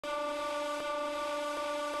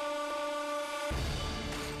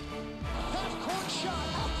shot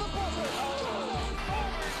at the buzzer.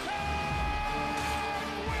 Overtime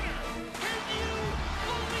winner! Can you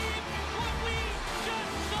believe what we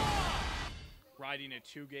just saw? Riding a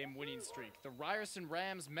two-game winning streak, the Ryerson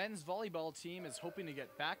Rams men's volleyball team is hoping to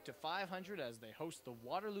get back to 500 as they host the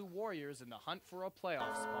Waterloo Warriors in the hunt for a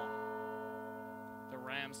playoff spot. The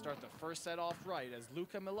Rams start the first set off right as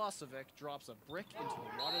Luka Milosevic drops a brick into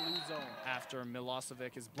the Waterloo zone. After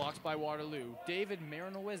Milosevic is blocked by Waterloo, David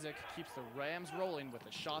Marinowiczek keeps the Rams rolling with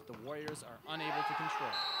a shot the Warriors are unable to control.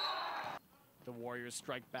 The Warriors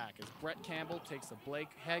strike back as Brett Campbell takes a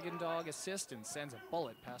Blake Hagendog assist and sends a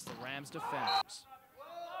bullet past the Rams defenders.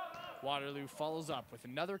 Waterloo follows up with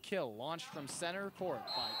another kill launched from center court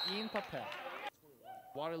by Ian Papel.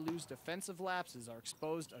 Waterloo's defensive lapses are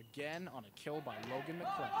exposed again on a kill by Logan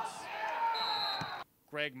McClevis.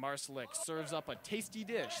 Greg Marszalek serves up a tasty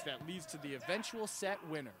dish that leads to the eventual set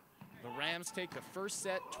winner. The Rams take the first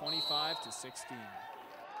set 25-16.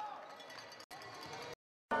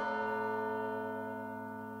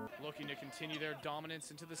 Looking to continue their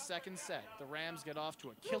dominance into the second set, the Rams get off to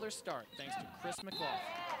a killer start thanks to Chris McLaughlin.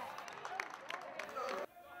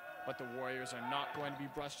 But the Warriors are not going to be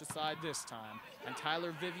brushed aside this time, and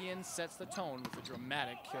Tyler Vivian sets the tone with a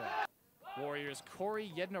dramatic kill. Warriors'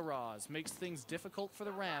 Corey Yednaraz makes things difficult for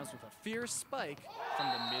the Rams with a fierce spike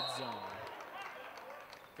from the mid-zone.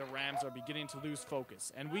 The Rams are beginning to lose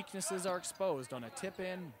focus, and weaknesses are exposed on a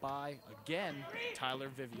tip-in by, again, Tyler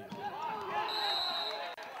Vivian.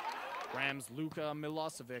 Rams' Luka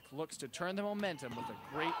Milosevic looks to turn the momentum with a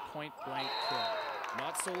great point-blank kill.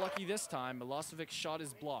 Not so lucky this time, Milosevic's shot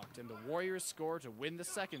is blocked, and the Warriors score to win the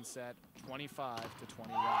second set, 25-21.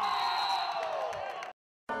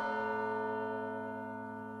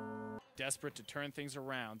 Desperate to turn things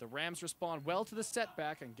around, the Rams respond well to the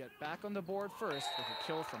setback and get back on the board first with a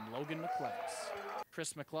kill from Logan McClevis.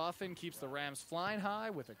 Chris McLaughlin keeps the Rams flying high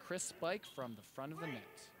with a crisp spike from the front of the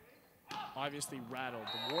net. Obviously rattled,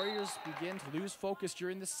 the Warriors begin to lose focus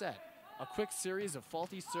during the set. A quick series of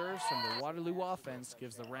faulty serves from the Waterloo offense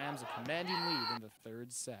gives the Rams a commanding lead in the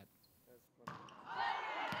third set.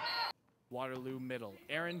 Waterloo middle.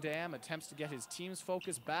 Aaron Dam attempts to get his team's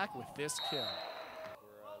focus back with this kill.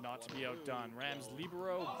 Not to be outdone, Rams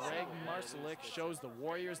libero Greg Marszalek shows the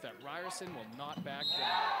Warriors that Ryerson will not back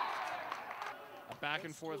down. A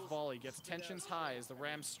back-and-forth volley gets tensions high as the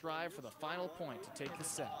Rams strive for the final point to take the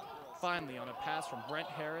set. Finally, on a pass from Brent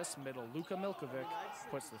Harris, middle Luka Milkovic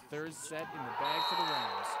puts the third set in the bag for the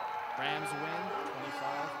Rams. Rams win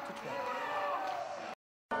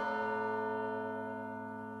 25-20.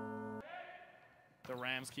 The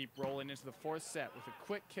Rams keep rolling into the fourth set with a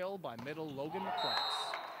quick kill by middle Logan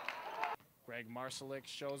McClevis. Greg Marszalek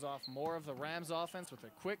shows off more of the Rams offense with a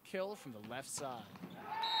quick kill from the left side.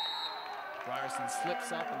 Ryerson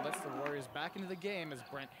slips up and lets the Warriors back into the game as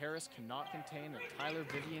Brent Harris cannot contain a Tyler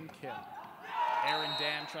Vivian kill. Aaron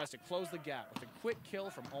Dam tries to close the gap with a quick kill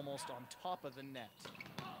from almost on top of the net.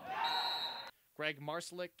 Greg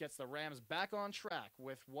Marszalek gets the Rams back on track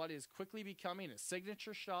with what is quickly becoming a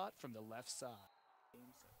signature shot from the left side.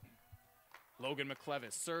 Logan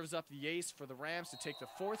McClevis serves up the ace for the Rams to take the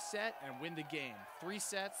fourth set and win the game,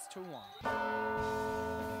 3-1.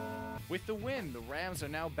 With the win, the Rams are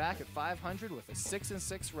now back at 500 with a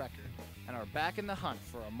 6-6 record and are back in the hunt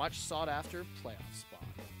for a much sought-after playoff spot.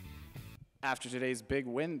 After today's big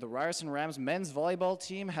win, the Ryerson Rams men's volleyball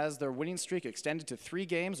team has their winning streak extended to 3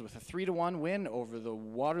 games with a 3-1 win over the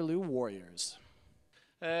Waterloo Warriors.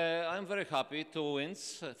 I'm very happy. 2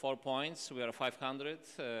 wins, 4 points. We are 500.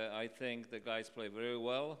 I think the guys play very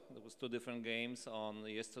well. There was 2 different games on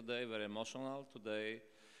yesterday, very emotional. Today,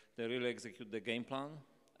 they really execute the game plan.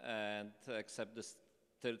 And except this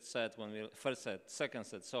second set, when you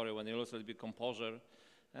lose a little bit composure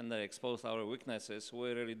and they exposed our weaknesses,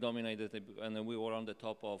 we really dominated and we were on the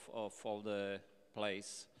top of all the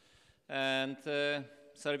plays. And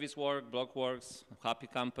service work, block works, happy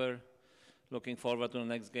camper. Looking forward to the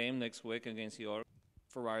next game next week against York.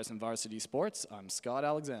 For Ryerson Varsity Sports, I'm Scott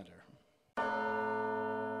Alexander.